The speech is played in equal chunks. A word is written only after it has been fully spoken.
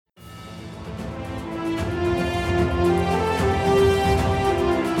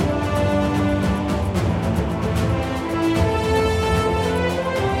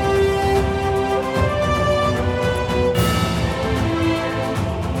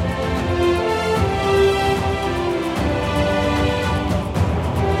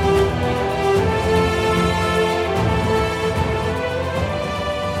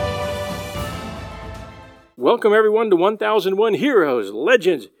Welcome everyone to 1001 Heroes,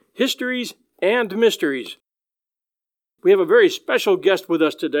 Legends, Histories, and Mysteries. We have a very special guest with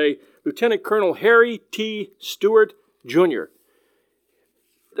us today, Lieutenant Colonel Harry T. Stewart, Jr.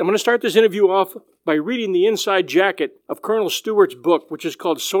 I'm going to start this interview off by reading the inside jacket of Colonel Stewart's book, which is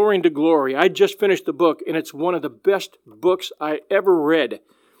called Soaring to Glory. I just finished the book, and it's one of the best books I ever read.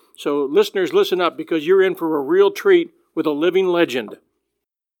 So listeners, listen up, because you're in for a real treat with a living legend.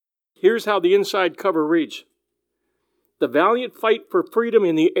 Here's how the inside cover reads. The valiant fight for freedom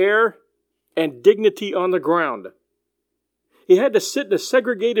in the air and dignity on the ground. He had to sit in a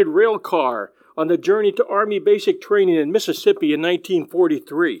segregated rail car on the journey to Army basic training in Mississippi in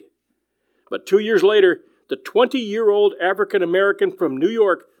 1943. But 2 years later, the 20-year-old African-American from New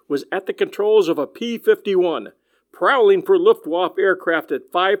York was at the controls of a P-51, prowling for Luftwaffe aircraft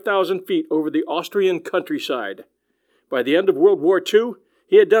at 5,000 feet over the Austrian countryside. By the end of World War II,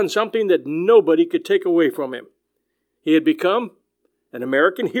 he had done something that nobody could take away from him. He had become an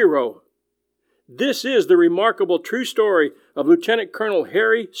American hero. This is the remarkable true story of Lieutenant Colonel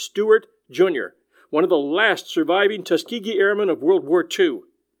Harry Stewart, Jr., one of the last surviving Tuskegee Airmen of World War II.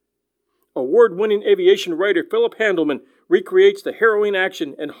 Award-winning aviation writer Philip Handelman recreates the harrowing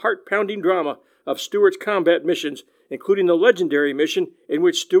action and heart-pounding drama of Stewart's combat missions, including the legendary mission in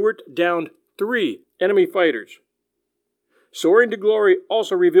which Stewart downed 3 enemy fighters. Soaring to Glory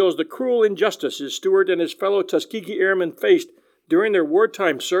also reveals the cruel injustices Stewart and his fellow Tuskegee Airmen faced during their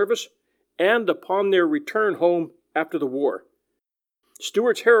wartime service and upon their return home after the war.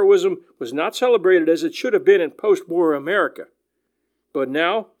 Stewart's heroism was not celebrated as it should have been in post-war America. But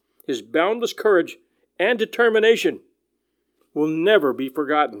now, his boundless courage and determination will never be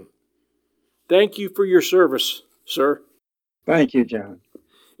forgotten. Thank you for your service, sir. Thank you, John.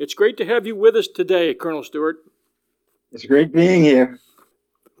 It's great to have you with us today, Colonel Stewart. It's great being here.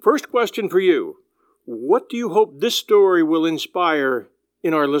 First question for you. What do you hope this story will inspire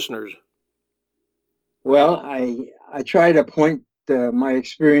in our listeners? Well, I try to point my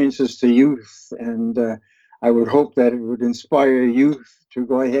experiences to youth, and I would hope that it would inspire youth to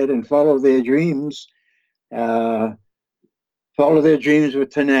go ahead and follow their dreams with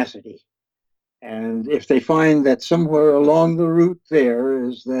tenacity. And if they find that somewhere along the route there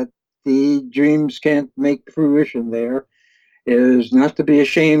is that the dreams can't make fruition there, is not to be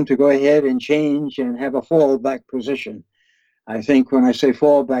ashamed to go ahead and change and have a fallback position. I think when I say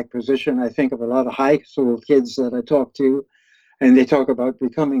fallback position, I think of a lot of high school kids that I talk to, and they talk about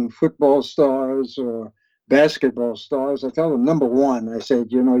becoming football stars or basketball stars. I tell them, number one, I said,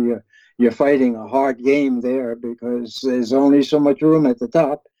 you're fighting a hard game there because there's only so much room at the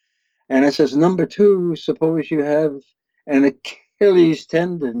top. And I says, number two, suppose you have an Achilles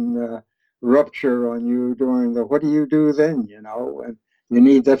tendon rupture on you during what do you do then, and you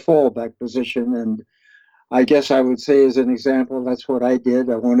need that fallback position. And I guess I would say as an example, that's what I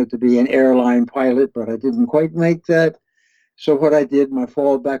did. I wanted to be an airline pilot, but I didn't quite make that. So what I did, my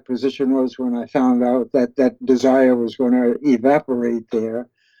fallback position was when I found out that that desire was going to evaporate there,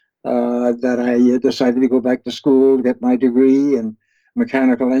 that I decided to go back to school, get my degree in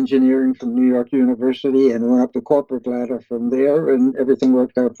mechanical engineering from New York University, and went up the corporate ladder from there, and everything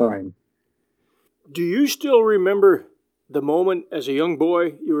worked out fine. Do you still remember the moment as a young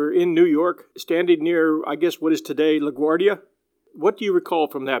boy you were in New York, standing near, I guess, what is today LaGuardia? What do you recall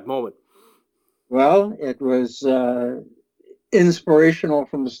from that moment? Well, it was inspirational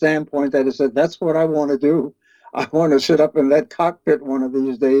from the standpoint that I said, that's what I want to do. I want to sit up in that cockpit one of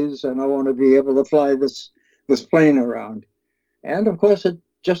these days, and I want to be able to fly this plane around. And of course, it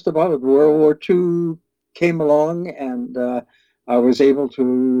just about World War II came along, and I was able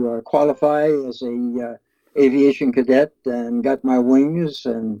to qualify as a aviation cadet and got my wings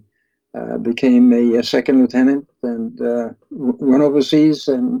and became a second lieutenant and went overseas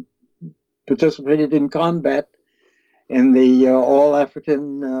and participated in combat in the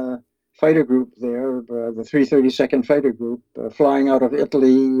all-African fighter group there, the 332nd Fighter Group, flying out of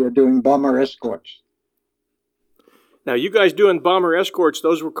Italy doing bomber escorts. Now, you guys doing bomber escorts,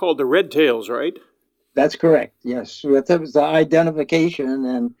 those were called the Red Tails, right? That's correct, yes. That was the identification,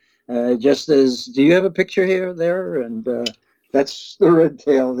 and just as, do you have a picture here, there? And that's the Red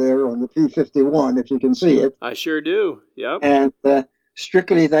Tail there on the P-51, if you can see it. I sure do, yep. And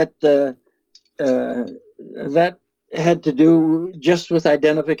strictly that had to do just with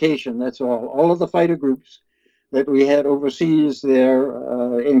identification, that's all. All of the fighter groups that we had overseas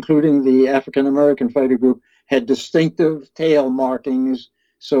there, including the African-American fighter group, had distinctive tail markings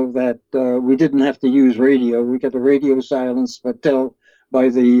so that we didn't have to use radio. We got the radio silence, but tell by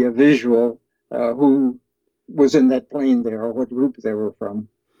the visual who was in that plane there or what group they were from.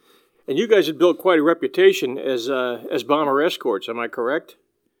 And you guys had built quite a reputation as bomber escorts. Am I correct?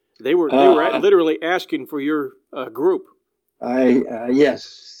 They were literally asking for your group.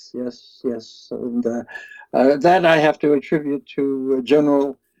 Yes, and that I have to attribute to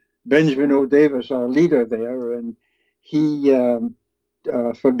General Benjamin O. Davis, our leader there, and he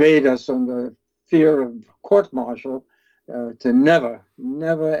forbade us under fear of court-martial to never,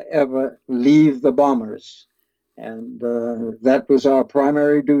 ever leave the bombers. And that was our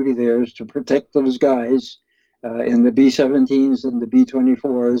primary duty there, is to protect those guys in the B-17s and the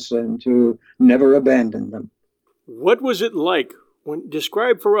B-24s and to never abandon them. What was it like?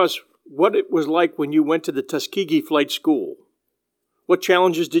 Describe for us what it was like when you went to the Tuskegee Flight School. What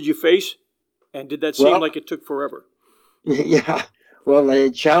challenges did you face? And did that seem like it took forever? Yeah. Well, the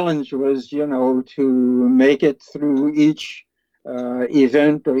challenge was, to make it through each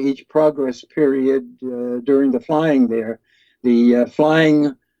event or each progress period during the flying there. The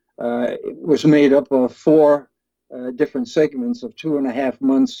flying was made up of four different segments of 2.5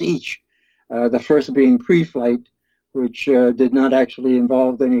 months each. The first being pre-flight, which did not actually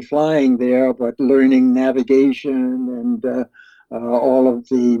involve any flying there, but learning navigation and all of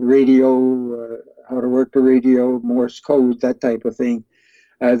the radio, how to work the radio, Morse code, that type of thing.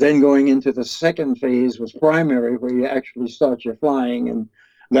 Then going into the second phase was primary, where you actually start your flying, and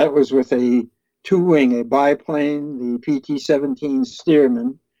that was with a two-wing, a biplane, the PT-17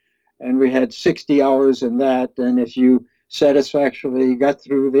 Stearman, and we had 60 hours in that, and if you satisfactorily got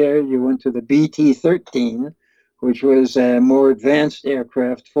through there, you went to the BT-13, which was a more advanced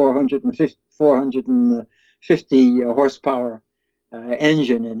aircraft, 450 horsepower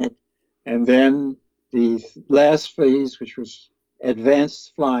engine in it. And then the last phase, which was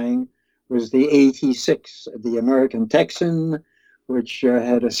advanced flying, was the AT-6, the American Texan, which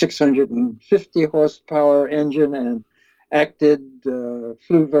had a 650 horsepower engine and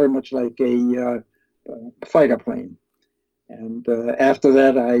flew very much like a fighter plane. And after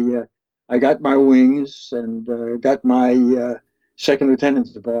that, I got my wings and got my second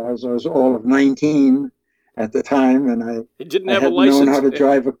lieutenant's bars. I was all of 19 at the time, and I hadn't known how to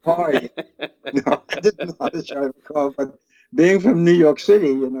drive a car. No, I didn't know how to drive a car, but being from New York City,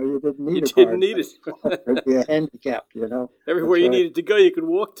 you didn't need a car. You didn't need it. It'd be a handicap, Everywhere you needed to go, you could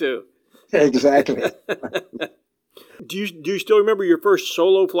walk to. Exactly. Do you still remember your first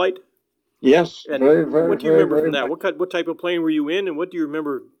solo flight? Yes, and very, very. What do you remember from that? Much. What type of plane were you in, and what do you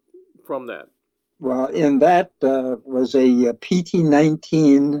remember from that? Well, in that was a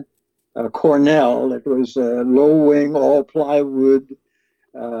PT-19 Cornell. It was a low wing, all plywood,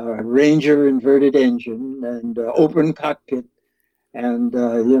 Ranger inverted engine, and open cockpit, and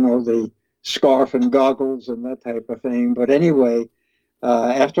the scarf and goggles and that type of thing. But anyway,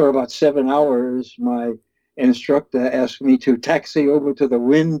 after about 7 hours, my instructor asked me to taxi over to the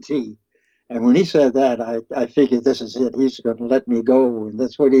wind tee. And when he said that, I figured this is it. He's going to let me go. And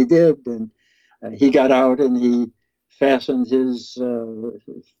that's what he did. And he got out and he fastened his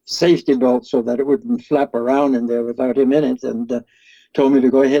safety belt so that it wouldn't flap around in there without him in it, and told me to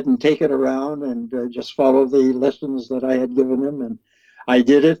go ahead and take it around and just follow the lessons that I had given him. And I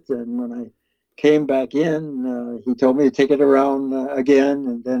did it. And when I came back in, he told me to take it around again,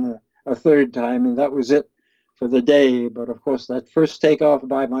 and then a third time. And that was it for the day. But of course, that first takeoff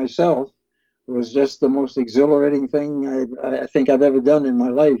by myself was just the most exhilarating thing I think I've ever done in my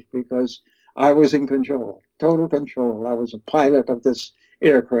life, because I was in control, total control. I was a pilot of this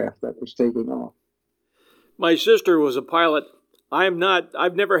aircraft that was taking off. My sister was a pilot. I'm not.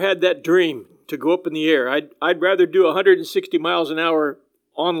 I've never had that dream to go up in the air. I'd rather do 160 miles an hour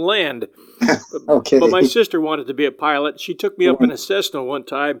on land. Okay. But my sister wanted to be a pilot. She took me up in a Cessna one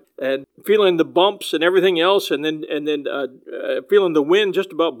time, and feeling the bumps and everything else, and then feeling the wind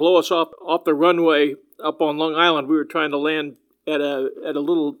just about blow us off the runway up on Long Island. We were trying to land at a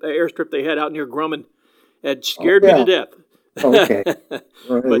little airstrip they had out near Grumman. It scared me to death. Okay.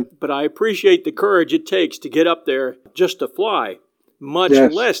 Right. But I appreciate the courage it takes to get up there just to fly, much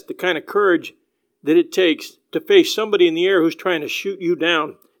less the kind of courage that it takes to face somebody in the air who's trying to shoot you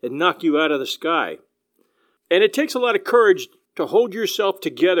down and knock you out of the sky. And it takes a lot of courage to hold yourself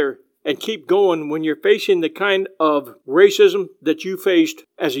together and keep going when you're facing the kind of racism that you faced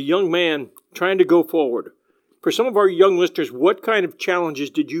as a young man trying to go forward. For some of our young listeners, what kind of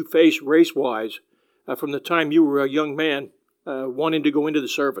challenges did you face race-wise from the time you were a young man wanting to go into the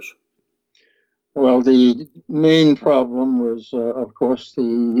service? Well, the main problem was, of course,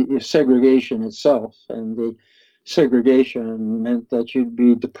 the segregation itself. And the segregation meant that you'd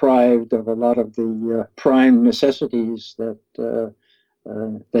be deprived of a lot of the prime necessities that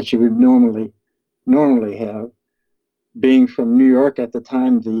you would normally have. being from New York at the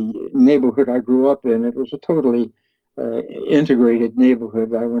time, the neighborhood I grew up in, it was a totally integrated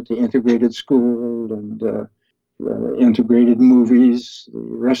neighborhood. I went to integrated school and integrated movies,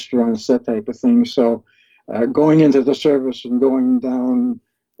 restaurants, that type of thing. So going into the service and going down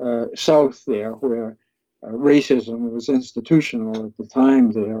south there, where racism was institutional at the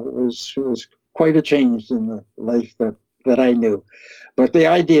time, there was quite a change in the life that I knew. But the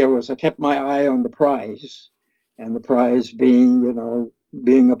idea was I kept my eye on the prize, and the prize being,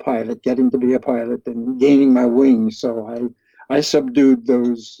 being a pilot, getting to be a pilot, and gaining my wings. So I subdued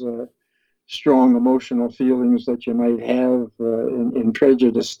those strong emotional feelings that you might have in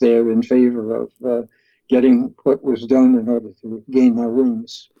prejudice there in favor of getting what was done in order to gain my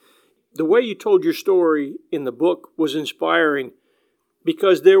wings. The way you told your story in the book was inspiring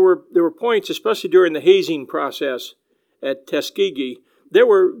because there were points, especially during the hazing process at Tuskegee, there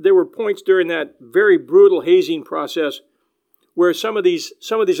were points during that very brutal hazing process where some of these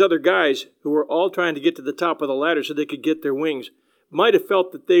other guys who were all trying to get to the top of the ladder so they could get their wings might have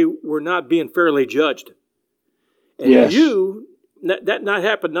felt that they were not being fairly judged. And yes. That not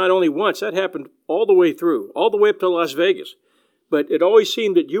happened not only once, that happened all the way through, all the way up to Las Vegas. But it always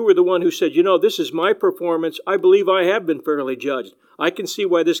seemed that you were the one who said, this is my performance. I believe I have been fairly judged. I can see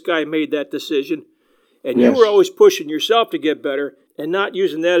why this guy made that decision. And yes. You were always pushing yourself to get better and not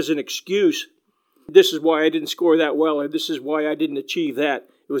using that as an excuse. This is why I didn't score that well, or this is why I didn't achieve that.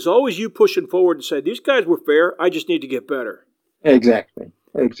 It was always you pushing forward and saying, these guys were fair. I just need to get better. Exactly.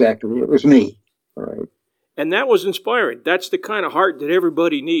 It was me. All right. And that was inspiring. That's the kind of heart that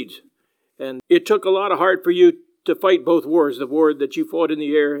everybody needs. And it took a lot of heart for you to fight both wars, the war that you fought in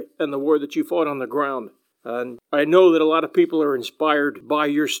the air and the war that you fought on the ground. And I know that a lot of people are inspired by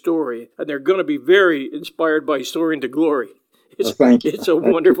your story, and they're going to be very inspired by Soaring to Glory. It's a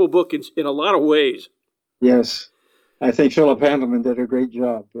wonderful book in a lot of ways. Yes. I think Philip Handelman did a great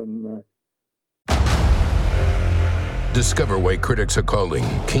job. Discover why critics are calling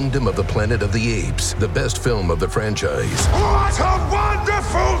Kingdom of the Planet of the Apes the best film of the franchise. What a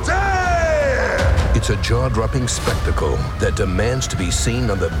wonderful day! It's a jaw-dropping spectacle that demands to be seen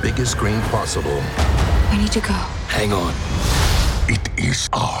on the biggest screen possible. We need to go. Hang on. It is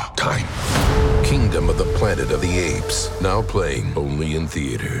our time. Kingdom of the Planet of the Apes. Now playing only in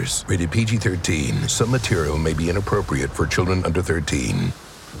theaters. Rated PG-13. Some material may be inappropriate for children under 13.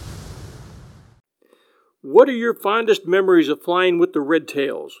 What are your fondest memories of flying with the Red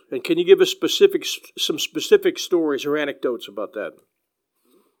Tails? And can you give us some specific stories or anecdotes about that?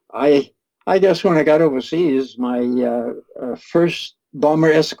 I guess when I got overseas, my first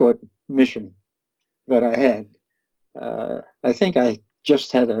bomber escort mission that I had, I think I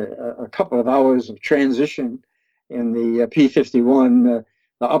just had a couple of hours of transition in the P-51.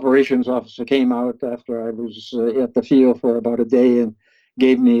 The operations officer came out after I was at the field for about a day and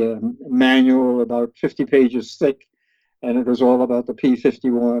gave me a manual about 50 pages thick, and it was all about the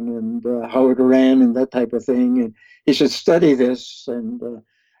P-51 and how it ran and that type of thing. And he said, study this. And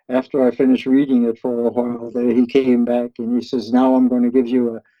after I finished reading it for a while there, he came back and he says, now I'm going to give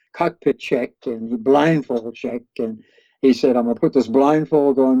you a cockpit check and a blindfold check. And he said, I'm going to put this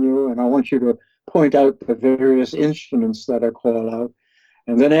blindfold on you, and I want you to point out the various instruments that I call out.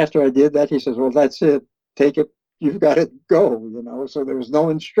 And then after I did that, he says, well, that's it. Take it. You've got to go, So there was no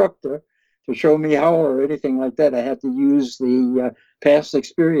instructor to show me how or anything like that. I had to use the past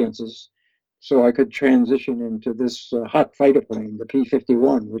experiences so I could transition into this hot fighter plane, the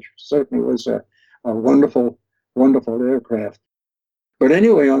P-51, which certainly was a wonderful, wonderful aircraft. But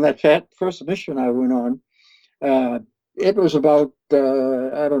anyway, on that first mission I went on, it was about,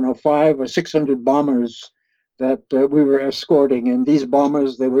 500 or 600 bombers that we were escorting. And these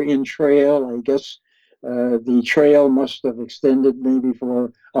bombers, they were in trail, I guess. The trail must have extended maybe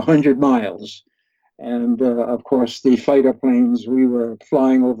for 100 miles. And of course, the fighter planes, we were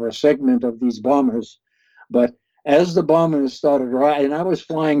flying over a segment of these bombers. But as the bombers started riding, and I was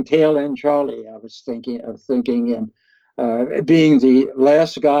flying tail end Charlie, I was thinking, and being the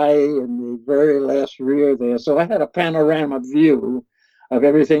last guy in the very last rear there. So I had a panorama view of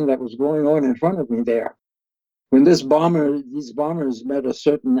everything that was going on in front of me there. When these bombers met a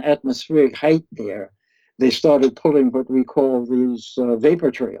certain atmospheric height there, they started pulling what we call these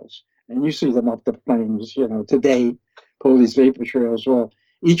vapor trails. And you see them up the plains, today, pull these vapor trails. Well,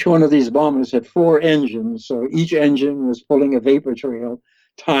 each one of these bombers had 4 engines. So each engine was pulling a vapor trail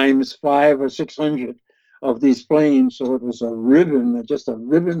times 500 or 600 of these planes. So it was a ribbon, just a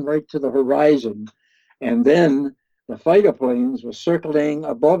ribbon right to the horizon. And then the fighter planes were circling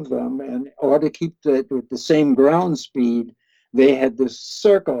above them. And in order to keep with the same ground speed, they had this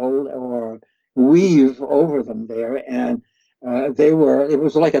circle or weave over them there, and it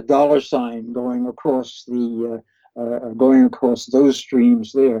was like a dollar sign going across those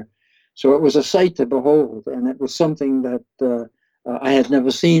streams there. So it was a sight to behold, and it was something that I had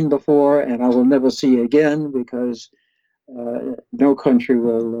never seen before, and I will never see again, because no country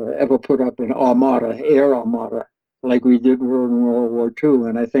will ever put up an armada, air armada, like we did in World War II.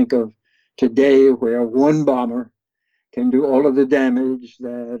 And I think of today, where one bomber can do all of the damage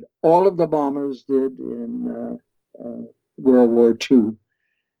that all of the bombers did in World War II.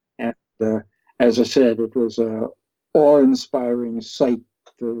 And as I said, it was a awe-inspiring sight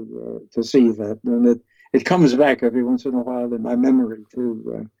to see that, and it comes back every once in a while in my memory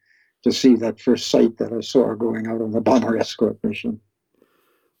to see that first sight that I saw going out on the bomber escort mission.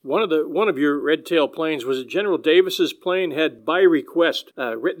 One of your red tail planes was General Davis's plane had by request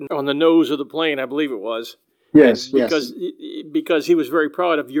written on the nose of the plane, I believe it was. Yes, because he was very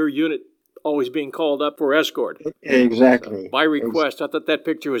proud of your unit always being called up for escort. Exactly. So, by request. I thought that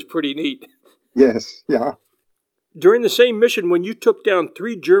picture was pretty neat. Yes, yeah. During the same mission, when you took down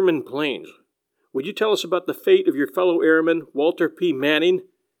 3 German planes, would you tell us about the fate of your fellow airman, Walter P. Manning?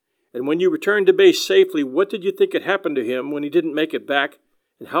 And when you returned to base safely, what did you think had happened to him when he didn't make it back?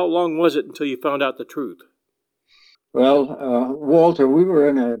 And how long was it until you found out the truth? Well, Walter, we were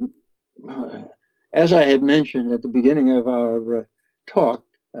in as I had mentioned at the beginning of our talk,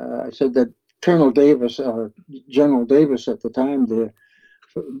 I said that Colonel Davis, or General Davis at the time there,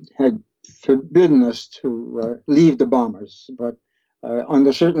 had forbidden us to leave the bombers. But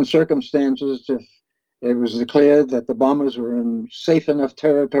under certain circumstances, if it was declared that the bombers were in safe enough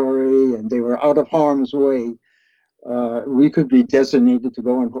territory and they were out of harm's way, we could be designated to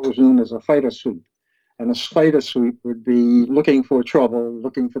go on what was known as a fighter sweep. And a fighter sweep would be looking for trouble,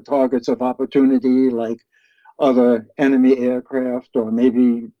 looking for targets of opportunity, like other enemy aircraft, or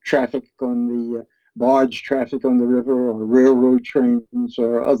maybe traffic on the barge traffic on the river, or railroad trains,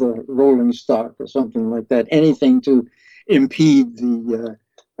 or other rolling stock, or something like that. Anything to impede the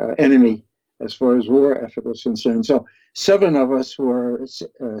enemy as far as war effort was concerned. So 7 of us were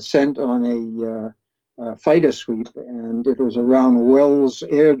sent on a fighter sweep, and it was around Wels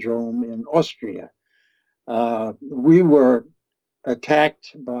Airdrome in Austria. We were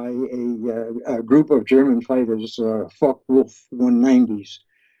attacked by a group of German fighters, Focke-Wulf 190s.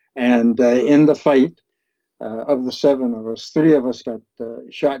 And in the fight, of the 7 of us, 3 of us got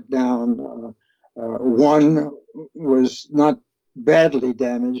shot down. One was not badly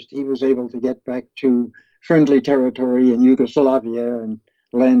damaged. He was able to get back to friendly territory in Yugoslavia and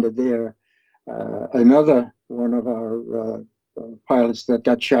landed there. Another one of our pilots that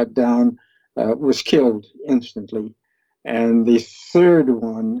got shot down was killed instantly. And the 3rd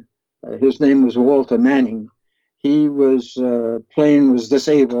one, his name was Walter Manning. He was, plane was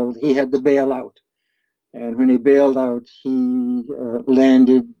disabled. He had to bail out. And when he bailed out, he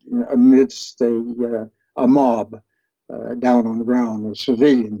landed amidst a mob down on the ground of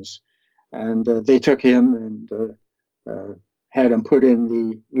civilians. And they took him and had him put in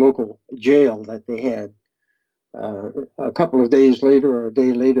the local jail that they had. A couple of days later, or a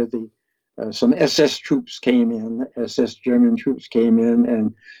day later, some SS troops came in, SS German troops came in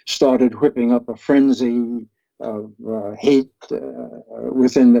and started whipping up a frenzy of hate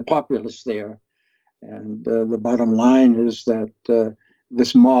within the populace there. And the bottom line is that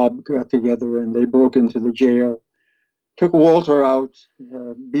this mob got together and they broke into the jail, took Walter out,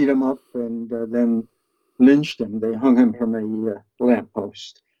 beat him up, and then lynched him. They hung him from a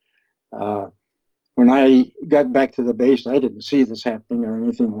lamppost. When I got back to the base, I didn't see this happening or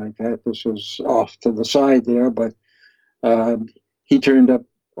anything like that. This was off to the side there, but he turned up,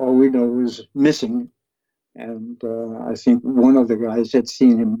 all we know, was missing. And I think one of the guys had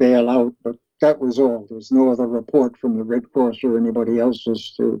seen him bail out, but that was all. There was no other report from the Red Cross or anybody else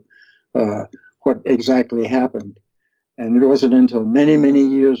as to what exactly happened. And it wasn't until many, many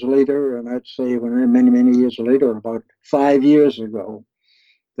years later, and I'd say many, many years later, about 5 years ago,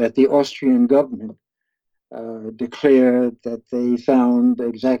 that the Austrian government declared that they found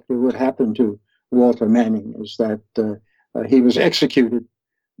exactly what happened to Walter Manning, is that he was executed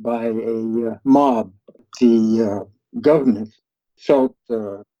by a mob. The government felt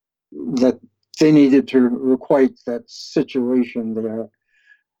that they needed to requite that situation there,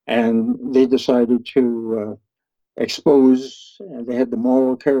 and they decided to expose, and they had the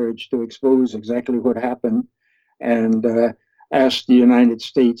moral courage to expose exactly what happened, and asked the United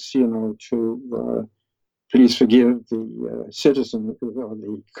States, to please forgive the citizen or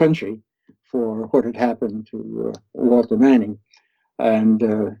the country for what had happened to Walter Manning.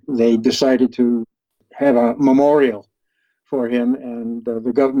 And they decided to have a memorial for him, and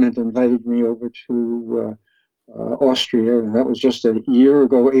the government invited me over to Austria, and that was just a year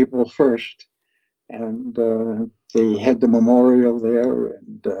ago, April 1st. And they had the memorial there,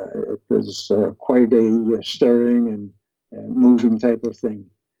 and it was quite a stirring and moving type of thing.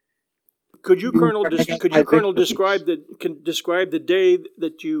 Could you, Colonel, describe the day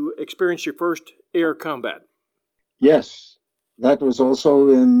that you experienced your first air combat? Yes, that was also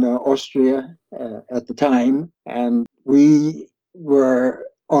in Austria at the time, and we were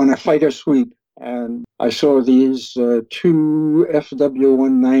on a fighter sweep, and I saw these two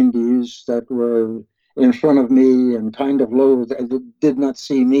FW-190s that were in front of me and kind of low. They did not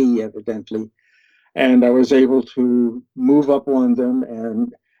see me, evidently, and I was able to move up on them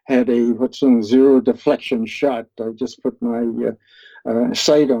and had a what's known zero deflection shot. I just put my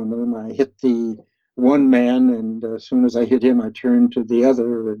sight on them. I hit the one man, and as soon as I hit him, I turned to the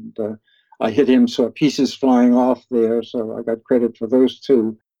other, and I hit him, saw pieces flying off there, so I got credit for those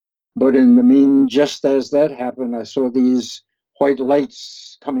two. But in the mean, just as that happened, I saw these white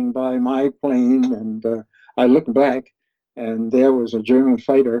lights coming by my plane, and I looked back, and there was a German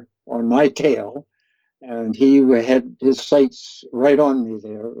fighter on my tail, and he had his sights right on me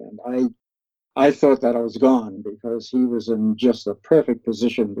there, and I thought that I was gone because he was in just a perfect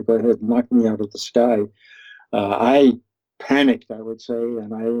position to go ahead and knock me out of the sky. I panicked, I would say,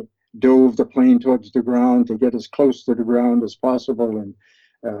 and I dove the plane towards the ground to get as close to the ground as possible and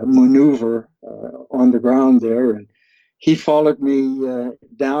maneuver on the ground there. And he followed me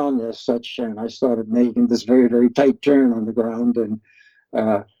down as such, and I started making this very, very tight turn on the ground. And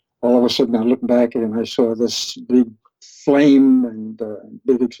all of a sudden, I looked back and I saw this big flame and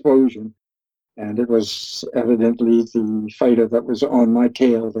big explosion. And it was evidently the fighter that was on my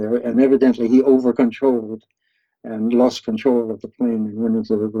tail there. And evidently, he over-controlled and lost control of the plane and went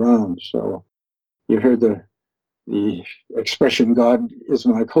into the ground. So you heard the expression, "God is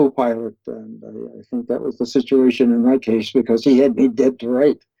my co-pilot," and I think that was the situation in my case because he had me dead to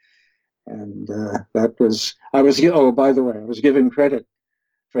right. And oh, by the way, I was given credit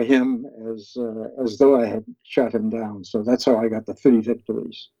for him as though I had shot him down. So that's how I got the 3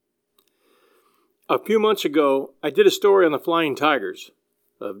 victories. A few months ago, I did a story on the Flying Tigers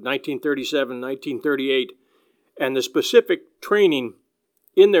of 1937, 1938, and the specific training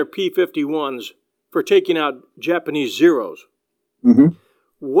in their P-51s for taking out Japanese Zeros. Mm-hmm.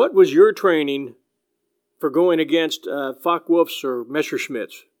 What was your training for going against Focke-Wulfs or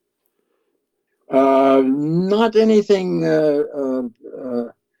Messerschmitts? Not anything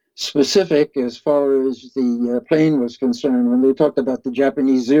specific as far as the plane was concerned. When they talked about the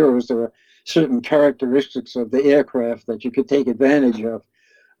Japanese Zeros, there were certain characteristics of the aircraft that you could take advantage of.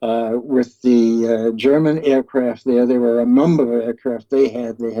 With the German aircraft there were a number of aircraft they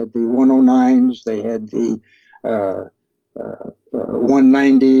had. They had the 109s, they had the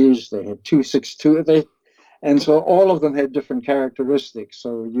 190s, they had 262. And so all of them had different characteristics.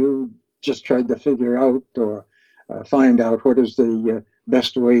 So you just tried to figure out or find out what is the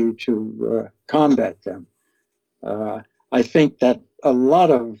best way to combat them. I think that a lot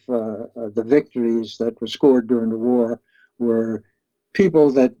of the victories that were scored during the war were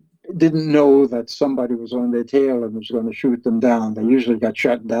people that didn't know that somebody was on their tail and was going to shoot them down. They usually got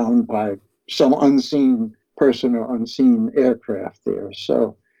shot down by some unseen person or unseen aircraft there.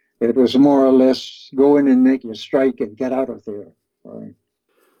 So it was more or less go in and make your strike and get out of there. Right.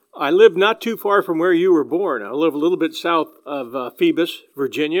 I live not too far from where you were born. I live a little bit south of Phoebus,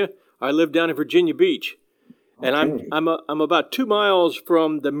 Virginia. I live down in Virginia Beach. And Okay. I'm about 2 miles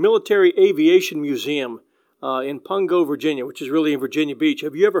from the Military Aviation Museum in Pungo, Virginia, which is really in Virginia Beach.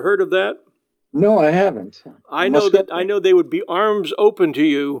 Have you ever heard of that? No, I haven't. I know they would be arms open to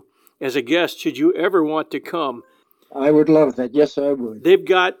you as a guest should you ever want to come. I would love that. Yes, I would. They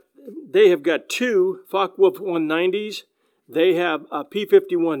have got 2 Focke-Wulf 190s. They have a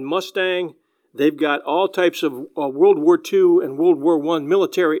P-51 Mustang. They've got all types of World War II and World War I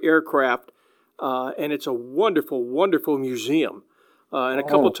military aircraft. And it's a wonderful, wonderful museum. And a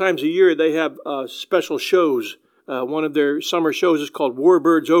couple times a year, they have special shows. One of their summer shows is called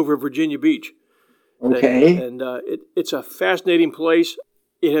Warbirds over Virginia Beach. Okay. It's a fascinating place.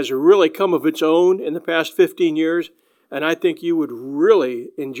 It has really come of its own in the past 15 years, and I think you would really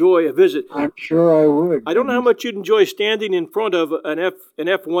enjoy a visit. I'm sure I would. I don't know how much you'd enjoy standing in front of an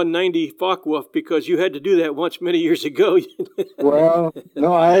F-190 Focke-Wulf because you had to do that once many years ago. Well,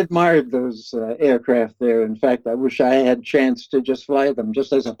 no, I admired those aircraft there. In fact, I wish I had a chance to just fly them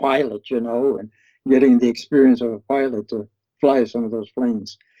just as a pilot, and getting the experience of a pilot to fly some of those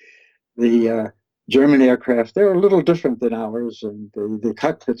planes. The German aircraft, they're a little different than ours, and the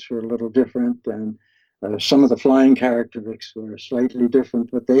cockpits were a little different. And Some of the flying characteristics were slightly different,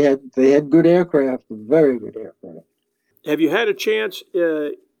 but they had good aircraft, very good aircraft. Have you had a chance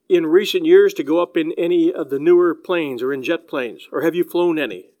in recent years to go up in any of the newer planes or in jet planes, or have you flown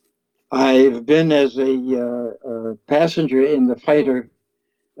any? I've been as a passenger in the fighter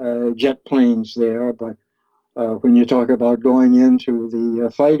jet planes there, but when you talk about going into the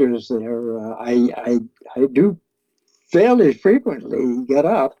fighters there, I do fairly frequently get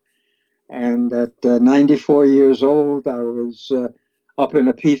up. And at 94 years old, I was up in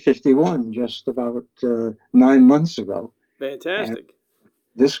a P-51 just about 9 months ago. Fantastic. And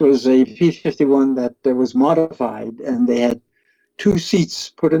this was a P-51 that was modified, and they had 2 seats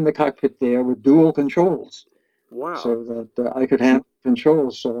put in the cockpit there with dual controls. Wow. So that I could handle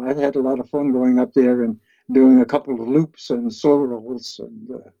controls. So I had a lot of fun going up there and doing a couple of loops and slow rolls,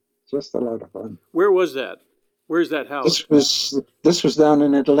 and just a lot of fun. Where was that? Where's that house? This was down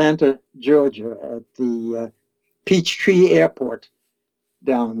in Atlanta, Georgia, at the Peachtree Airport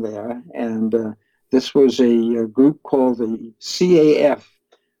down there, and this was a group called the CAF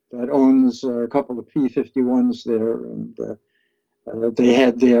that owns a couple of P-51s there, and they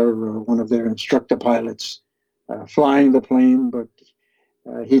had one of their instructor pilots flying the plane, but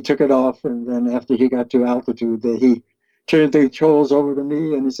he took it off, and then after he got to altitude, he turned the controls over to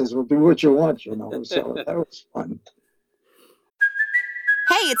me, and he says, "Well, do what you want," you know. So that was fun.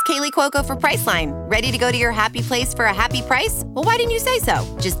 Hey, it's Kaylee Cuoco for Priceline. Ready to go to your happy place for a happy price? Well, why didn't you say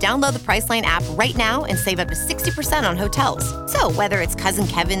so? Just download the Priceline app right now and save up to 60% on hotels. So whether it's Cousin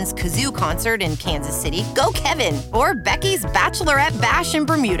Kevin's Kazoo Concert in Kansas City, go Kevin, or Becky's Bachelorette Bash in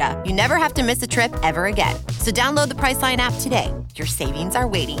Bermuda, you never have to miss a trip ever again. So download the Priceline app today. Your savings are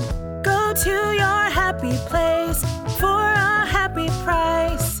waiting. Go to your happy place for a happy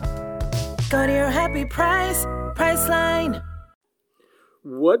price. Go to your happy price, Priceline.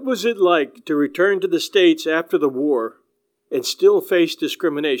 What was it like to return to the States after the war and still face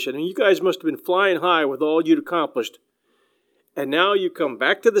discrimination? I mean, you guys must have been flying high with all you'd accomplished. And now you come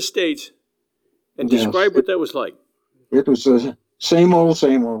back to the States and describe what that was like. It was the same old,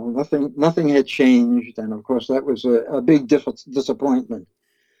 same old. Nothing had changed. And of course, that was a big disappointment.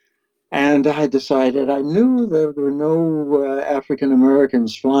 And I decided, I knew there were no African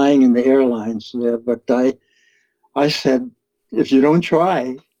Americans flying in the airlines there, but I said, if you don't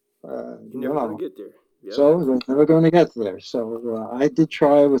try, you're never going to get there. Yep. So they're never going to get there. So I did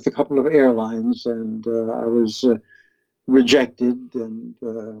try with a couple of airlines, and I was rejected, and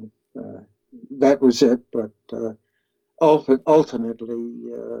that was it. But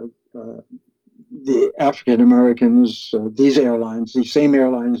ultimately, the African Americans, these same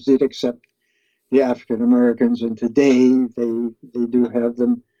airlines did accept the African Americans, and today they do have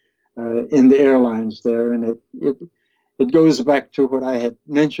them in the airlines there, and it goes back to what I had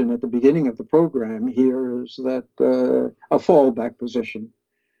mentioned at the beginning of the program here, is that a fallback position.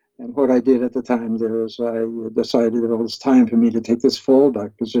 And what I did at the time there is I decided that it was time for me to take this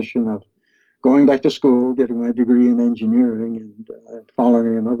fallback position of going back to school, getting my degree in engineering, and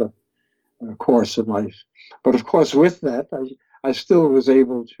following another course in life. But of course, with that, I still was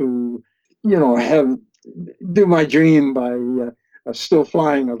able to, do my dream by still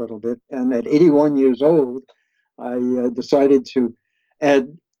flying a little bit. And at 81 years old, I decided to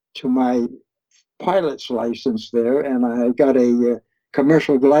add to my pilot's license there, and I got a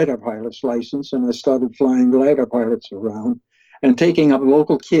commercial glider pilot's license, and I started flying glider pilots around and taking up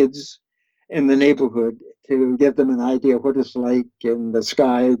local kids in the neighborhood to give them an idea of what it's like in the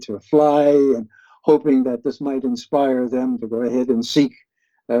sky to fly, and hoping that this might inspire them to go ahead and seek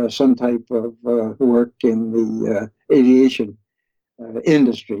some type of work in the aviation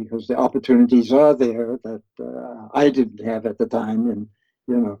industry, because the opportunities are there that I didn't have at the time, and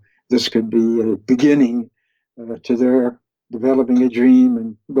this could be a beginning to their developing a dream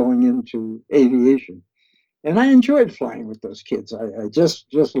and going into aviation. And I enjoyed flying with those kids. I just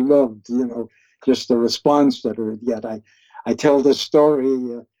loved just the response that I would get. I tell this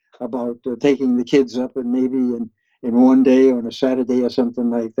story about taking the kids up, and maybe in one day on a Saturday or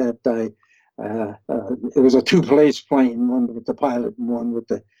something like that, it was a 2-place plane, one with the pilot and one with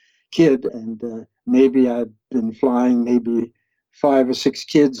the kid, and maybe I'd been flying maybe 5 or 6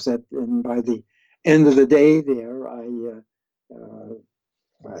 kids, and by the end of the day there, I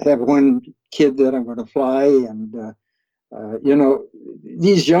have one kid that I'm going to fly, and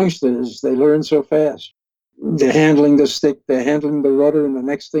these youngsters, they learn so fast. They're handling the stick, they're handling the rudder, and the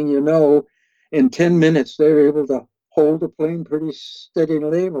next thing you know, in 10 minutes, they're able to hold the plane pretty steady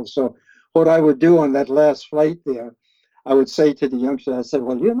and level. So what I would do on that last flight there, I would say to the youngster, I said,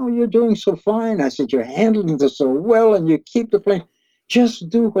 well, you're doing so fine. I said, you're handling this so well, and you keep the plane. Just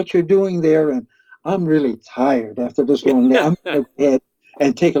do what you're doing there, and I'm really tired after this long day. I'm going to bed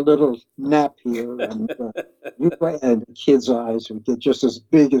and take a little nap here. And and the kid's eyes would get just as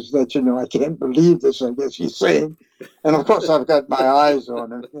big as that. I can't believe this. I guess he's saying, and of course I've got my eyes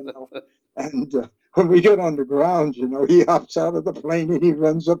on him. And when we get on the ground, he hops out of the plane and he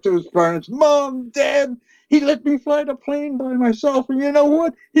runs up to his parents. Mom, Dad, he let me fly the plane by myself, and you know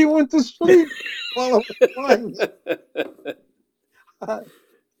what? He went to sleep while I was flying.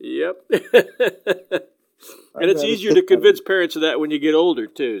 Yep. And it's easier to convince parents of that when you get older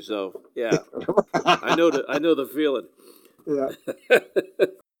too. So yeah, I know the feeling. Yeah.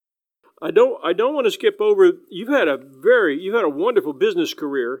 I don't want to skip over. You've had a wonderful business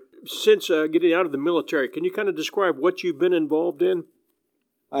career since getting out of the military. Can you kind of describe what you've been involved in?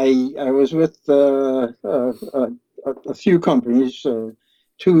 I was with a few companies,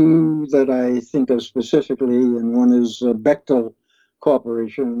 two that I think of specifically, and one is Bechtel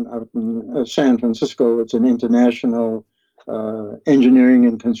Corporation out in San Francisco. It's an international engineering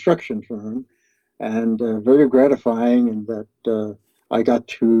and construction firm, and very gratifying in that I got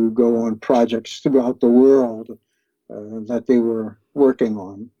to go on projects throughout the world that they were working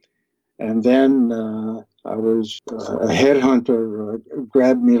on. And then a headhunter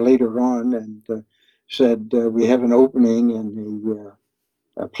grabbed me later on and said, we have an opening in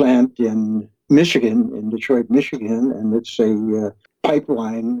a plant in Michigan, in Detroit, Michigan, and it's a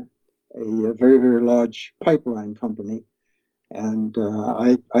pipeline, a very, very large pipeline company. And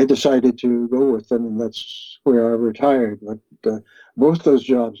I decided to go with them, and that's where I retired. But both those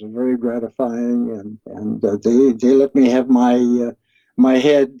jobs are very gratifying, and they let me have my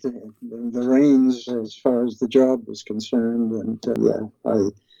head and the reins as far as the job was concerned. And I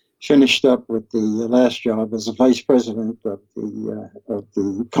finished up with the last job as a vice president of the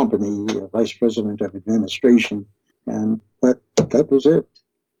company, vice president of administration, and that was it.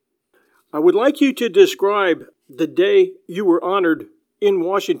 I would like you to describe the day you were honored in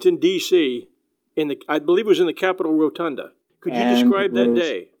Washington, D.C., I believe it was in the Capitol Rotunda. Could you describe that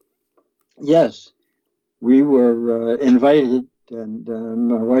day? Yes. We were invited, and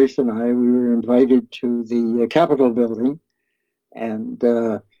my wife and I, we were invited to the Capitol building, and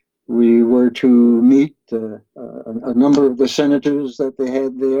we were to meet a number of the senators that they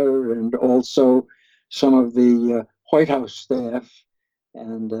had there, and also some of the White House staff.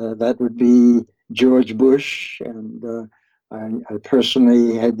 And that would be George Bush. And I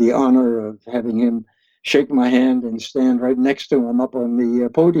personally had the honor of having him shake my hand and stand right next to him up on the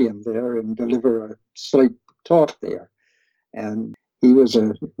podium there and deliver a slight talk there. And he was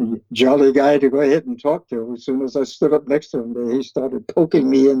a jolly guy to go ahead and talk to. As soon as I stood up next to him, he started poking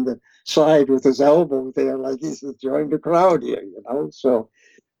me in the side with his elbow there, like he's enjoying the crowd here, So,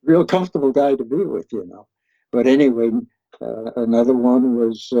 real comfortable guy to be with, But anyway, another one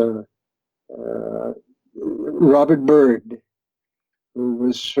was Robert Byrd, who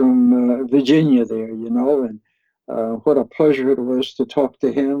was from Virginia there, and what a pleasure it was to talk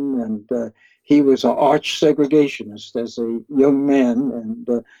to him. And he was an arch segregationist as a young man,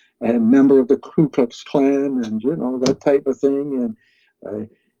 and a member of the Ku Klux Klan, and that type of thing.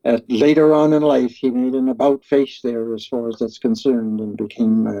 And later on in life, he made an about face there as far as that's concerned, and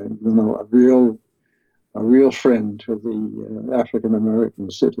became a real friend to the African American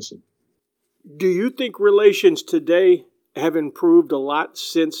citizen. Do you think relations today have improved a lot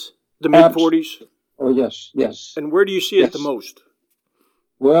since the mid-40s? Oh, yes. And where do you see it the most?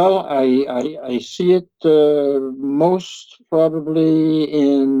 Well, I see it most probably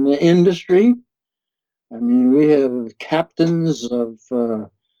in industry. I mean, we have captains of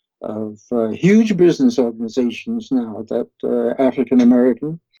huge business organizations now that African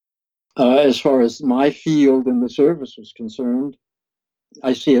American. As far as my field in the service was concerned,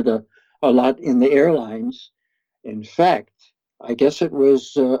 I see it a lot in the airlines. In fact, I guess it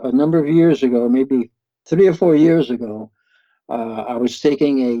was a number of years ago, maybe 3 or 4 years ago, I was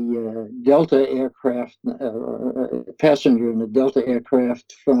taking a Delta aircraft, a passenger in a Delta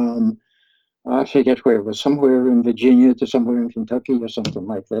aircraft from, I forget where it was, somewhere in Virginia to somewhere in Kentucky or something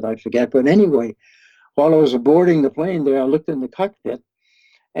like that. I forget. But anyway, while I was boarding the plane there, I looked in the cockpit,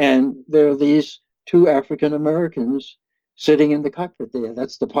 and there are these two African Americans sitting in the cockpit there.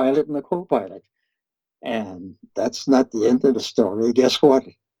 That's the pilot and the co-pilot. And that's not the end of the story. Guess what?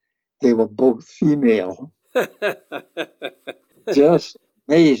 They were both female. Just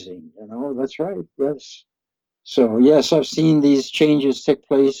amazing, That's right. Yes. So yes, I've seen these changes take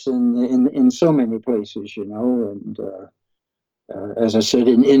place in so many places, And as I said,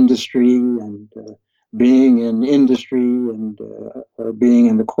 in industry and being in industry and being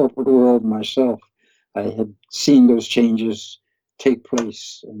in the corporate world myself, I had seen those changes take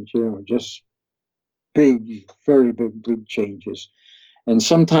place, and just very big changes. And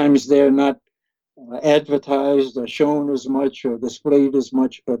sometimes they're not advertised or shown as much or displayed as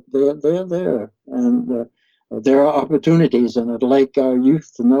much, but they're there, and there are opportunities. And I'd like our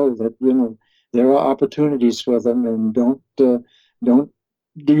youth to know that there are opportunities for them, and don't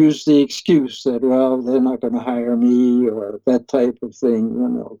use the excuse that they're not going to hire me or that type of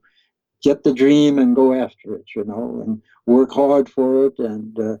thing. Get the dream and go after it. And work hard for it,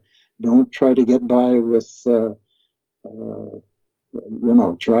 and don't try to get by with.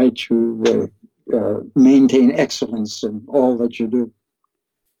 Try to maintain excellence in all that you do.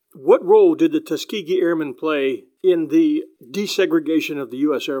 What role did the Tuskegee Airmen play in the desegregation of the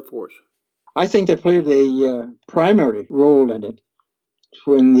U.S. Air Force? I think they played a primary role in it.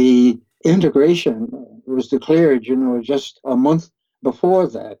 When the integration was declared, just a month before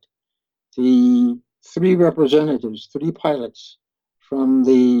that, the three pilots from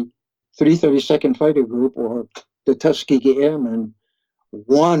the 332nd Fighter Group, or the Tuskegee Airmen,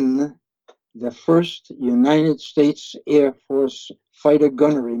 won the first United States Air Force fighter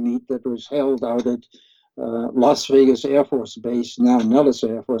gunnery meet that was held out at Las Vegas Air Force Base, now Nellis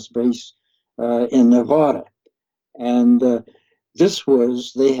Air Force Base in Nevada. And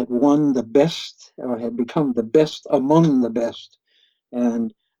they had won the best, or had become the best among the best.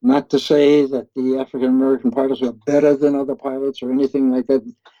 And not to say that the African American pilots were better than other pilots or anything like that.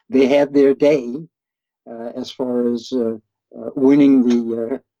 They had their day as far as winning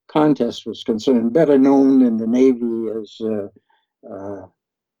the contest was concerned, better known in the Navy as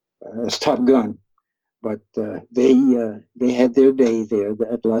Top Gun. But they had their day there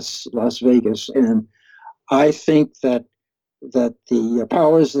at Las Vegas, and I think that the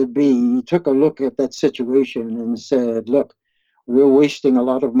powers that be took a look at that situation and said, "Look, we're wasting a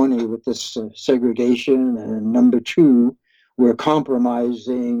lot of money with this segregation, and number two, we're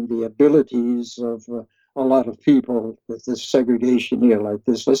compromising the abilities of a lot of people with this segregation here like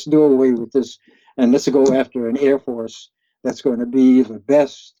this. Let's do away with this, and let's go after an Air Force that's going to be the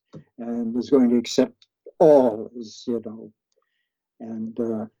best and is going to accept all, And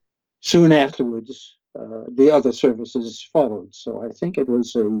soon afterwards, the other services followed. So I think it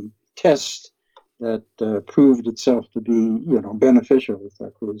was a test that proved itself to be, beneficial.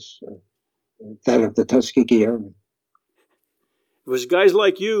 That was that of the Tuskegee Airmen. It was guys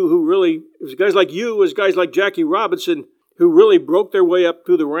like Jackie Robinson who really broke their way up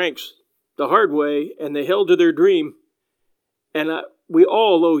through the ranks the hard way, and they held to their dream. And we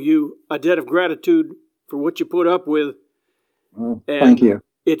all owe you a debt of gratitude for what you put up with. Well, thank you.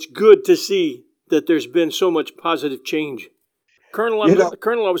 It's good to see that there's been so much positive change. Colonel,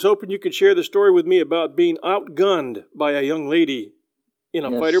 I was hoping you could share the story with me about being outgunned by a young lady in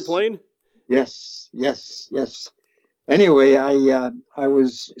a fighter plane. Yes. Anyway, I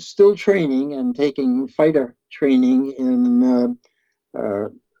was still training and taking fighter training in. I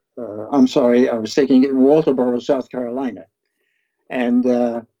was taking it in Walterboro, South Carolina, and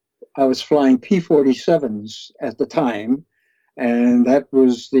I was flying P-47s at the time, and that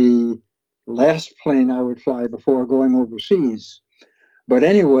was the last plane I would fly before going overseas. But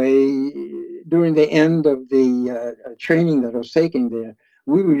anyway, during the end of the training that I was taking there,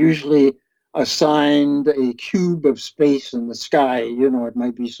 we were usually assigned a cube of space in the sky. It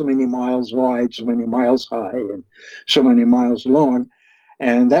might be so many miles wide, so many miles high, and so many miles long.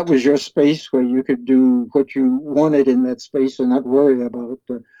 And that was your space where you could do what you wanted in that space and not worry about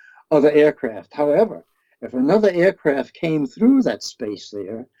other aircraft. However, if another aircraft came through that space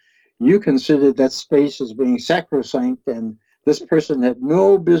there, you considered that space as being sacrosanct, and this person had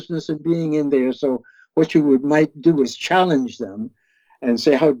no business in being in there. So what you might do is challenge them and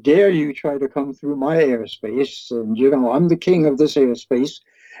say, "How dare you try to come through my airspace? And I'm the king of this airspace."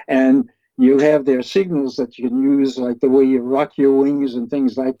 And you have their signals that you can use, like the way you rock your wings and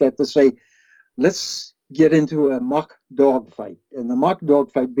things like that, to say, "Let's get into a mock dogfight." And the mock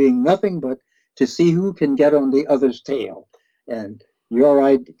dogfight being nothing but to see who can get on the other's tail. And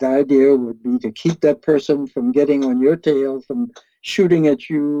the idea would be to keep that person from getting on your tail, from shooting at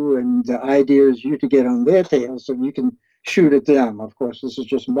you, and the idea is you to get on their tail so you can shoot at them. Of course, this is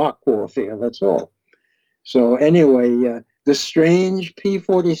just mock warfare, that's all. So anyway, the strange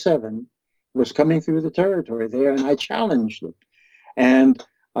P-47 was coming through the territory there, and I challenged it. And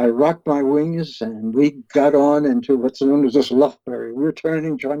I rocked my wings, and we got on into what's known as this luftberry. We were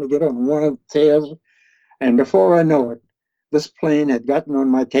turning, trying to get on one of the tails, and before I know it, this plane had gotten on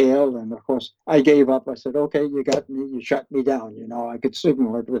my tail, and of course, I gave up. I said, "Okay, you got me, you shut me down." I could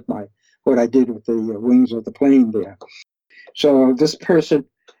signal it with what I did with the wings of the plane there. So this person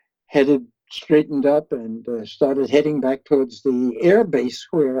straightened up and started heading back towards the air base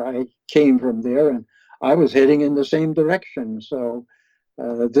where I came from there. And I was heading in the same direction. So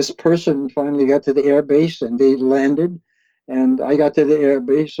this person finally got to the air base and they landed. And I got to the air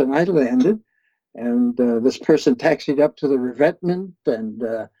base and I landed. And this person taxied up to the revetment, and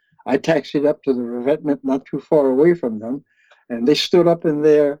I taxied up to the revetment not too far away from them. And they stood up in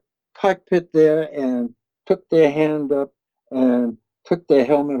their cockpit there and took their hand up and took their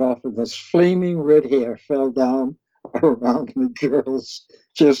helmet off, and this flaming red hair fell down around the girls.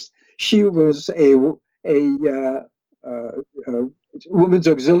 Just, she was a Women's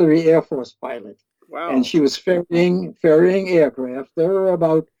Auxiliary Air Force pilot. Wow. And she was ferrying aircraft. There were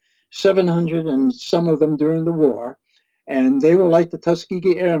about 700 and some of them during the war. And they were like the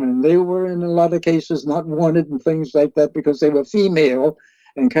Tuskegee Airmen. They were, in a lot of cases, not wanted and things like that because they were female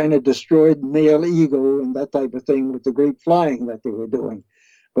and kind of destroyed male ego and that type of thing with the great flying that they were doing.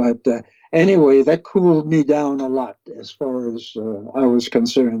 But anyway, that cooled me down a lot as far as I was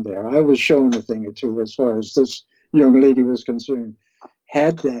concerned there. I was shown a thing or two as far as this young lady was concerned.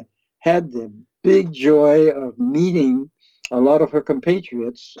 Had the big joy of meeting a lot of her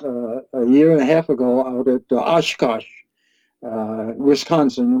compatriots a year and a half ago out at Oshkosh,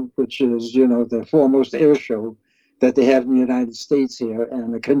 Wisconsin, which is, the foremost air show that they have in the United States here,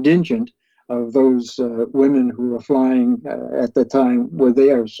 and a contingent of those women who were flying at the time were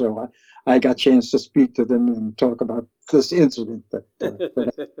there. So I got a chance to speak to them and talk about this incident.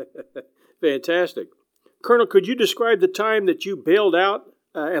 Fantastic. Colonel, could you describe the time that you bailed out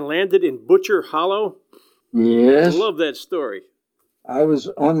and landed in Butcher Hollow? Yes. I love that story. I was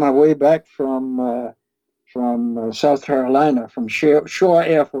on my way back from South Carolina, from Shore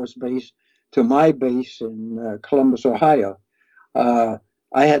Air Force Base to my base in Columbus, Ohio.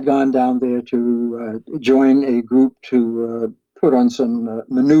 I had gone down there to join a group to put on some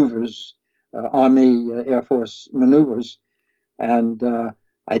maneuvers, Army Air Force maneuvers, and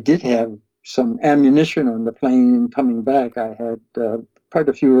I did have some ammunition on the plane coming back. I had quite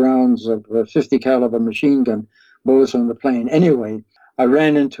a few rounds of 50 caliber machine gun bullets on the plane. Anyway, I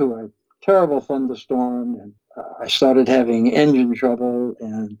ran into a terrible thunderstorm and I started having engine trouble.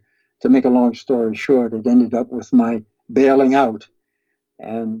 And to make a long story short, it ended up with my bailing out.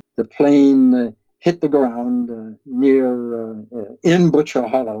 And the plane hit the ground in Butcher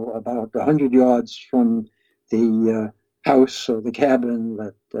Hollow, about 100 yards from the house or the cabin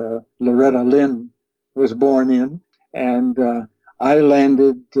that Loretta Lynn was born in. And I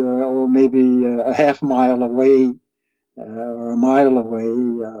landed maybe a half mile away or a mile away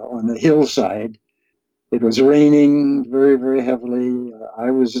on a hillside. It was raining very, very heavily.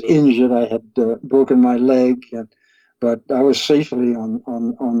 I was injured. I had broken my leg, but I was safely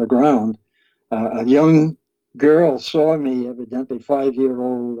on the ground. A young girl saw me, evidently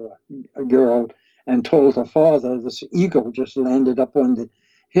 5-year-old girl, and told her father this eagle just landed up on the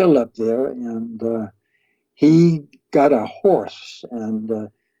hill up there, and he got a horse, and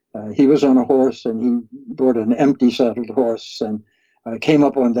he was on a horse, and he brought an empty saddled horse and came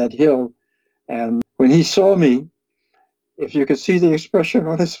up on that hill. And when he saw me, if you could see the expression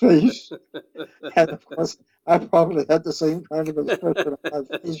on his face, and of course, I probably had the same kind of expression on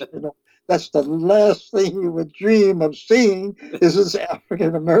my face. That's the last thing you would dream of seeing is this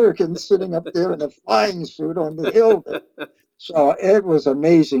African American sitting up there in a flying suit on the hill. So it was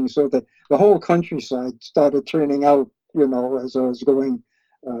amazing. So the whole countryside started turning out, as I was going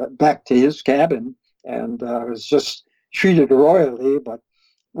back to his cabin, and I was just treated royally. But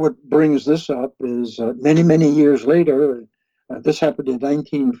what brings this up is many, many years later, this happened in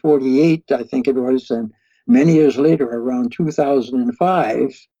 1948, I think it was, and many years later, around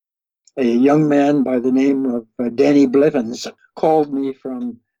 2005, a young man by the name of Danny Blevins called me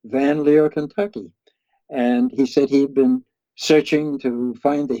from Van Lear, Kentucky, and he said he'd been searching to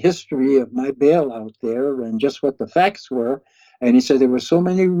find the history of my bailout there and just what the facts were. And he said there were so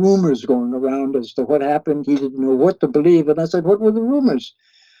many rumors going around as to what happened. He didn't know what to believe. And I said, what were the rumors?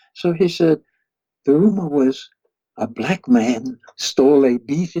 So he said, the rumor was a black man stole a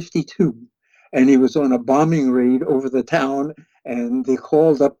B-52 and he was on a bombing raid over the town, and they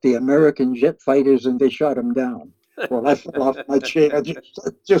called up the American jet fighters and they shot him down. Well, I fell off my chair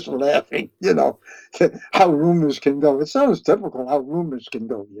just laughing, how rumors can go. It sounds typical how rumors can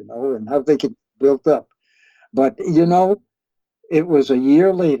go, and how they get built up. But, it was a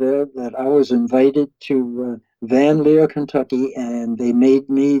year later that I was invited to Van Lear, Kentucky, and they made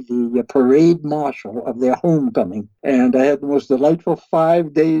me the parade marshal of their homecoming. And I had the most delightful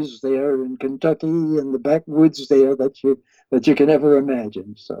 5 days there in Kentucky, in the backwoods there that you can ever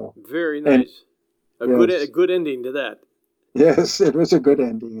imagine. So very nice. A good ending to that. Yes, it was a good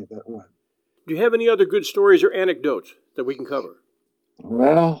ending of that one. Do you have any other good stories or anecdotes that we can cover?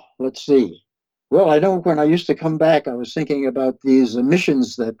 Well, let's see. Well, I know when I used to come back, I was thinking about these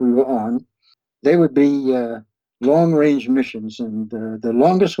missions that we were on. They would be long-range missions, and the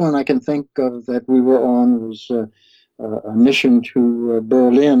longest one I can think of that we were on was a mission to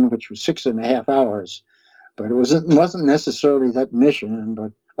Berlin, which was 6.5 hours. But it wasn't necessarily that mission,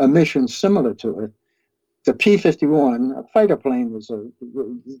 but a mission similar to it. The P-51, a fighter plane,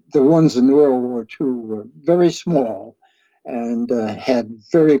 the ones in World War II were very small and had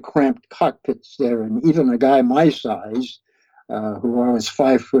very cramped cockpits there. And even a guy my size, who I was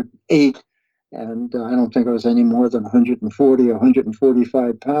 5'8", and I don't think I was any more than 140 or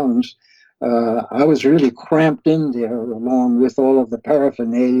 145 pounds, I was really cramped in there along with all of the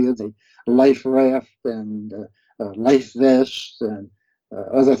paraphernalia, the life raft and life vest and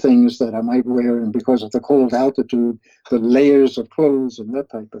other things that I might wear, and because of the cold altitude, the layers of clothes and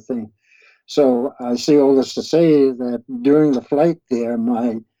that type of thing. So I say all this to say that during the flight there,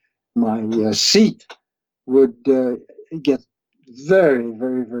 my seat would get very,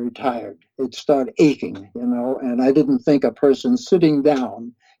 very, very tired. It'd start aching, and I didn't think a person sitting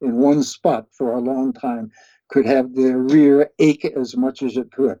down in one spot for a long time could have their rear ache as much as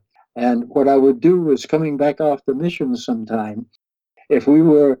it could. And what I would do was, coming back off the mission sometime, if we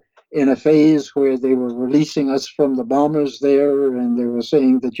were in a phase where they were releasing us from the bombers there and they were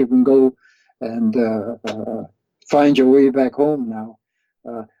saying that you can go and find your way back home now,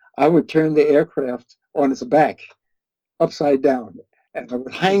 I would turn the aircraft on its back, upside down, and I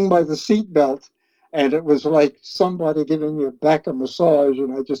would hang by the seat belt, and it was like somebody giving your back a massage,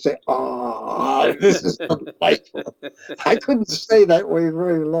 and I just say, "Ah, this is delightful." I couldn't stay that way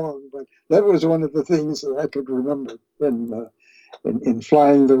very long, but that was one of the things that I could remember in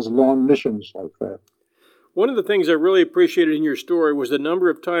flying those long missions like that. One of the things I really appreciated in your story was the number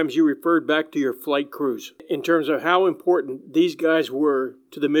of times you referred back to your flight crews in terms of how important these guys were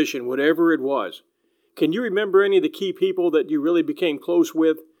to the mission, whatever it was. Can you remember any of the key people that you really became close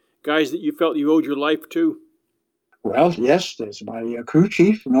with, guys that you felt you owed your life to? Well, yes, there's my crew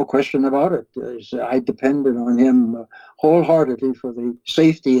chief, no question about it. I depended on him wholeheartedly for the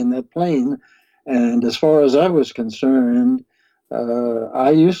safety in that plane. And as far as I was concerned, I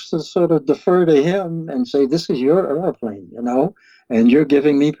used to sort of defer to him and say, "This is your airplane, and you're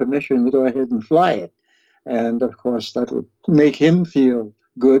giving me permission to go ahead and fly it." And of course, that would make him feel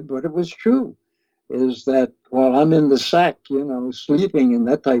good, but it was true, is that while I'm in the sack, sleeping and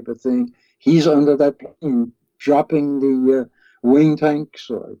that type of thing, he's under that plane, dropping the wing tanks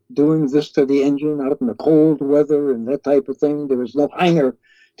or doing this to the engine out in the cold weather and that type of thing. There was no hangar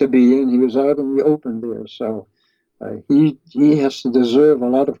to be in. He was out in the open there. So he has to deserve a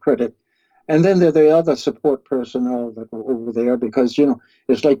lot of credit. And then there are the other support personnel that were over there, because,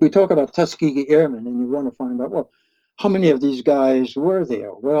 it's like we talk about Tuskegee Airmen, and you want to find out, well, how many of these guys were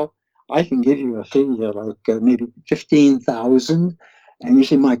there? Well, I can give you a figure like maybe 15,000. And you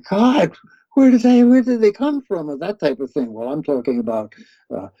say, my God, where did they come from? Or that type of thing. Well, I'm talking about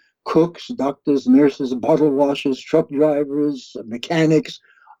cooks, doctors, nurses, bottle washers, truck drivers, mechanics,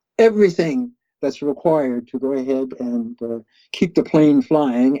 everything that's required to go ahead and keep the plane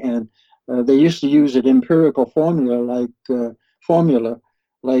flying. And they used to use an empirical formula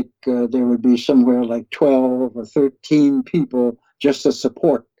like there would be somewhere like 12 or 13 people just to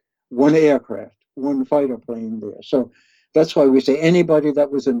support one aircraft, one fighter plane there. So that's why we say anybody that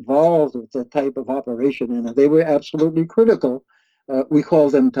was involved with that type of operation, and they were absolutely critical, we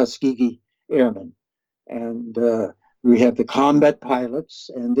call them Tuskegee Airmen. And we have the combat pilots,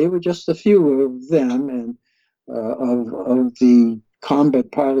 and they were just a few of them. And of the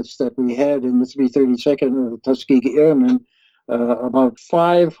combat pilots that we had in the 332nd or the Tuskegee Airmen, about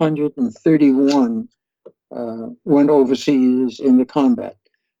 531 went overseas in the combat.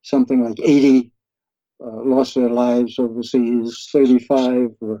 Something like 80 lost their lives overseas,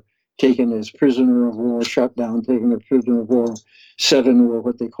 35 were taken as prisoner of war, shot down, taken as prisoner of war. 7 were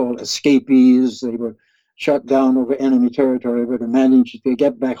what they call escapees. They were shot down over enemy territory, but managed to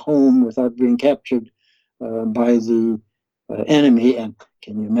get back home without being captured by the enemy. And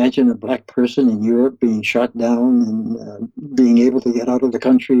can you imagine a black person in Europe being shot down and being able to get out of the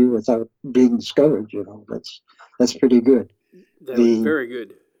country without being discovered? That's pretty good. That was very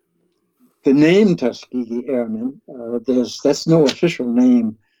good. The name Tuskegee Airmen, that's no official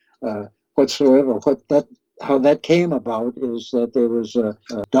name whatsoever. How that came about is that there was a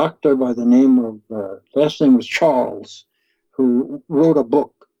doctor by the name of, last name was Charles, who wrote a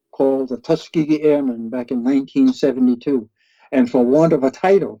book called The Tuskegee Airmen back in 1972. And for want of a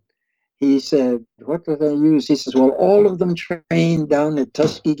title, he said, what did I use? He says, well, all of them trained down at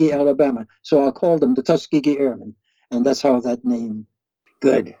Tuskegee, Alabama. So I'll call them the Tuskegee Airmen. And that's how that name.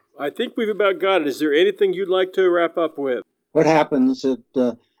 Good. I think we've about got it. Is there anything you'd like to wrap up with? What happens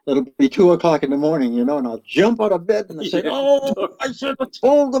it'll be 2:00 in the morning, and I'll jump out of bed and I say, I should have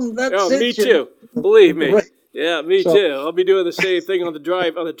told them that's it. Me too. Believe me. Right. Yeah, me too. I'll be doing the same thing on the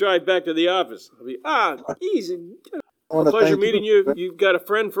drive back to the office. I'll be, easy. Pleasure meeting you. You've got a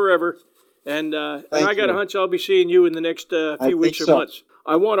friend forever. And I got a hunch I'll be seeing you in the next few weeks or months.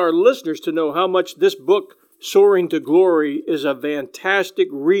 I want our listeners to know how much this book, Soaring to Glory, is a fantastic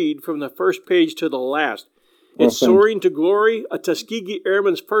read from the first page to the last. It's Soaring to Glory, a Tuskegee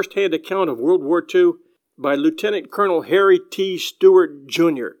Airman's first-hand account of World War II by Lieutenant Colonel Harry T. Stewart,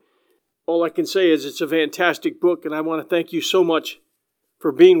 Jr. All I can say is it's a fantastic book, and I want to thank you so much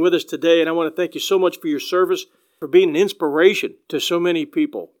for being with us today, and I want to thank you so much for your service, for being an inspiration to so many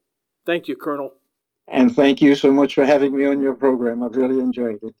people. Thank you, Colonel. And thank you so much for having me on your program. I've really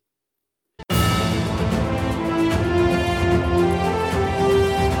enjoyed it.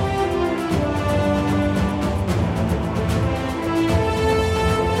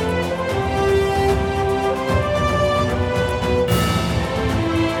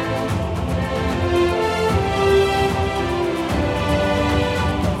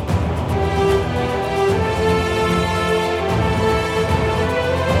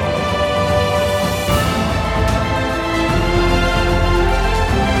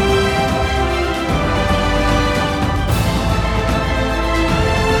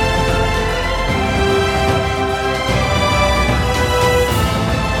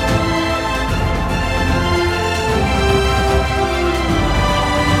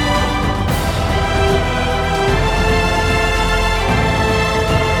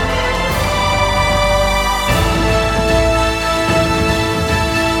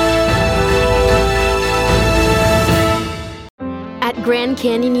 Grand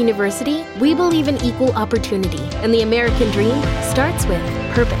Canyon University, we believe in equal opportunity, and the American dream starts with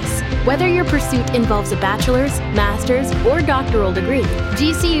purpose. Whether your pursuit involves a bachelor's, master's, or doctoral degree,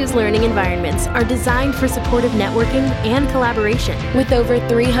 GCU's learning environments are designed for supportive networking and collaboration. With over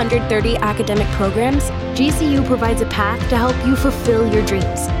 330 academic programs, GCU provides a path to help you fulfill your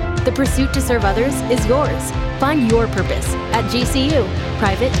dreams. The pursuit to serve others is yours. Find your purpose at GCU.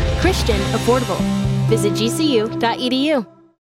 Private, Christian, affordable. Visit gcu.edu.